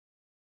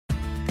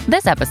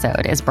This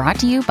episode is brought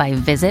to you by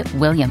Visit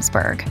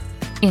Williamsburg.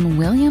 In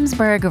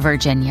Williamsburg,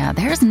 Virginia,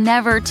 there's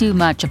never too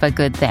much of a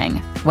good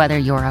thing. Whether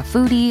you're a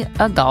foodie,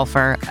 a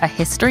golfer, a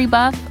history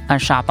buff, a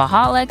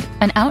shopaholic,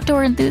 an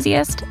outdoor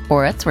enthusiast,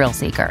 or a thrill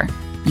seeker,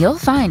 you'll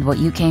find what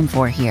you came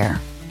for here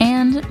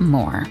and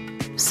more.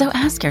 So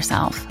ask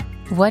yourself,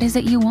 what is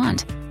it you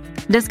want?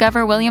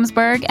 Discover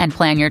Williamsburg and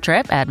plan your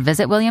trip at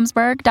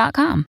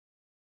visitwilliamsburg.com.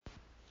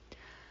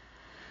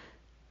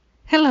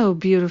 Hello,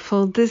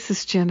 beautiful. This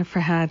is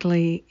Jennifer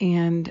Hadley,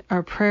 and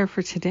our prayer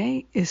for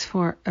today is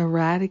for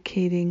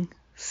eradicating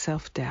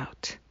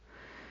self-doubt.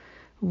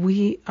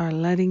 We are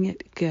letting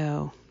it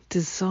go.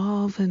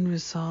 Dissolve and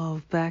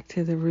resolve back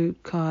to the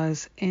root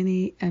cause,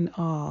 any and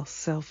all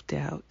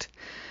self-doubt.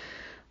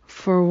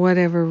 For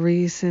whatever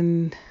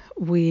reason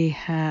we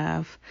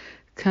have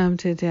come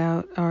to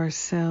doubt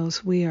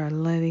ourselves, we are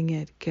letting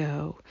it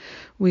go.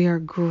 We are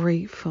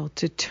grateful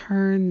to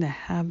turn the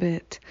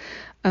habit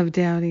of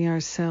doubting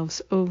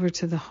ourselves over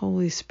to the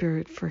Holy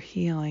Spirit for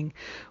healing.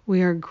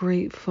 We are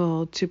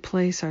grateful to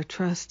place our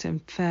trust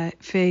and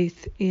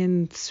faith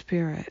in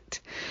Spirit.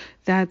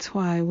 That's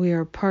why we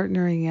are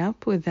partnering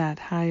up with that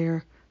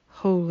higher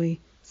Holy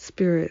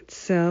Spirit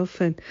self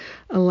and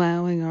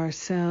allowing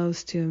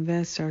ourselves to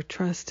invest our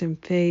trust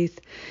and faith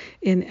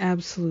in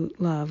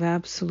absolute love,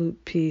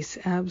 absolute peace,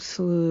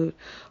 absolute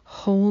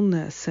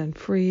wholeness and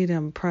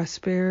freedom,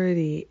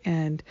 prosperity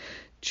and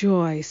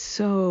joy,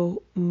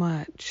 so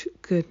much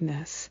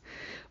goodness.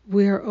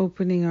 We're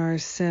opening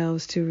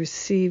ourselves to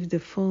receive the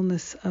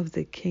fullness of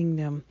the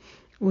kingdom.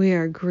 We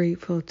are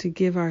grateful to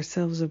give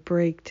ourselves a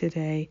break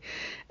today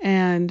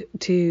and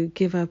to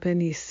give up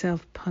any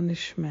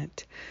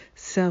self-punishment,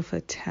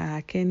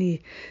 self-attack,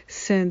 any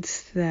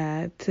sense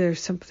that there's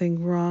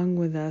something wrong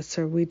with us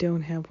or we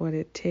don't have what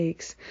it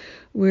takes.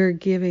 We're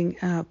giving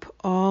up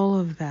all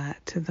of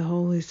that to the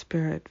Holy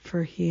Spirit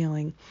for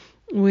healing.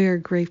 We are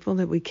grateful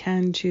that we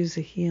can choose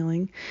a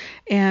healing,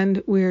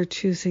 and we're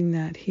choosing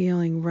that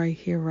healing right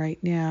here, right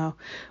now.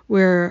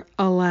 We're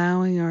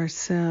allowing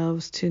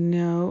ourselves to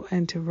know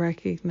and to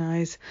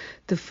recognize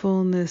the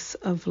fullness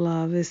of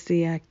love is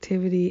the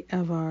activity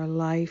of our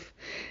life,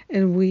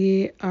 and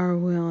we are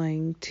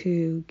willing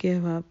to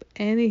give up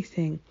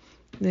anything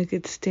that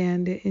could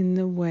stand in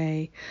the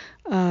way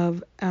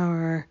of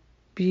our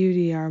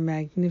beauty, our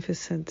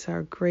magnificence,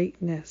 our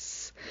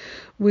greatness.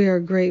 We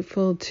are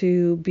grateful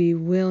to be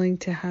willing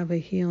to have a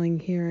healing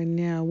here and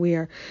now. We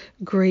are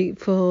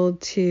grateful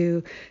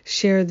to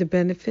share the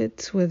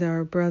benefits with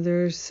our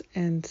brothers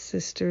and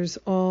sisters,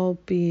 all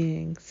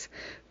beings,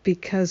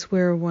 because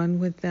we're one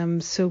with them.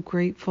 So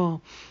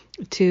grateful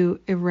to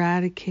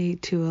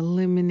eradicate, to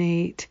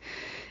eliminate,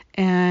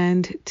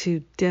 and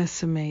to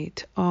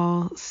decimate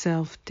all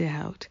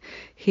self-doubt,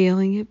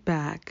 healing it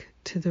back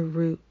to the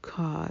root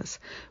cause.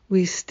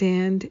 We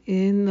stand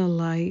in the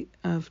light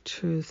of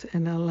truth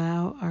and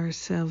allow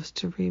ourselves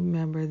to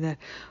remember that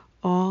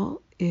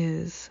all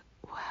is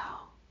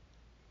well.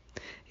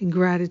 In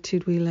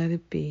gratitude we let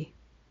it be,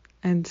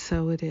 and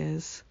so it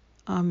is.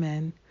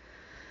 Amen.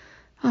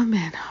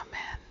 Amen.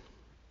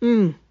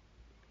 Amen.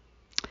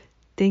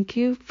 Thank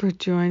you for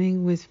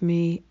joining with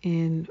me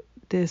in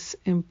this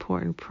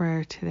important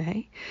prayer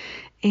today,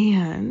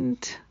 and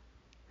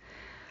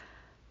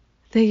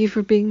thank you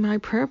for being my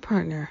prayer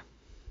partner.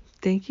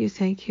 Thank you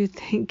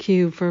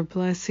for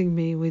blessing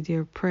me with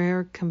your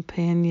prayer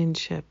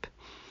companionship.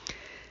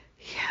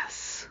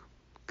 Yes,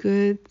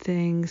 good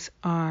things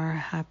are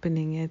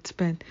happening. It's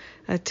been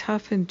a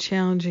tough and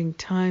challenging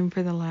time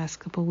for the last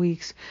couple of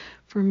weeks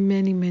for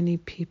many, many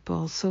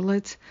people. So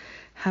let's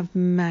have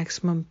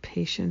maximum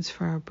patience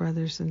for our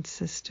brothers and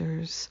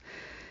sisters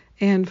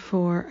and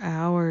for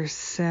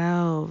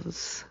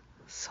ourselves.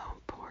 So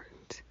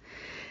important.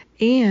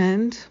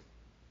 And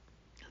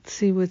let's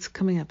see what's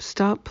coming up.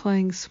 Stop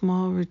Playing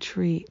Small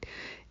Retreat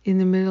in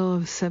the middle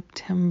of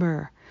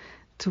September.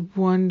 It's a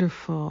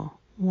wonderful,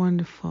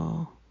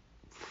 wonderful,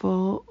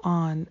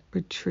 full-on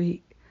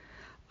retreat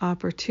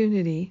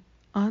opportunity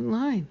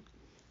online.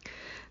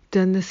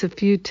 Done this a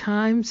few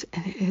times,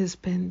 and it has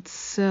been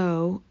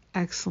so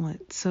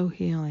excellent, so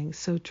healing,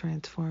 so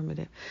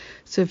transformative.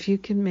 So if you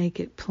can make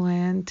it,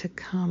 plan to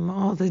come.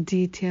 All the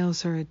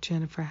details are at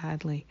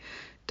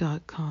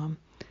jenniferhadley.com.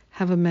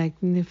 Have a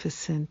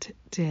magnificent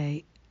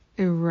day.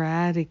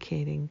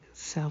 Eradicating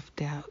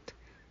self-doubt.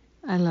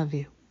 I love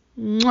you.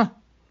 Mwah.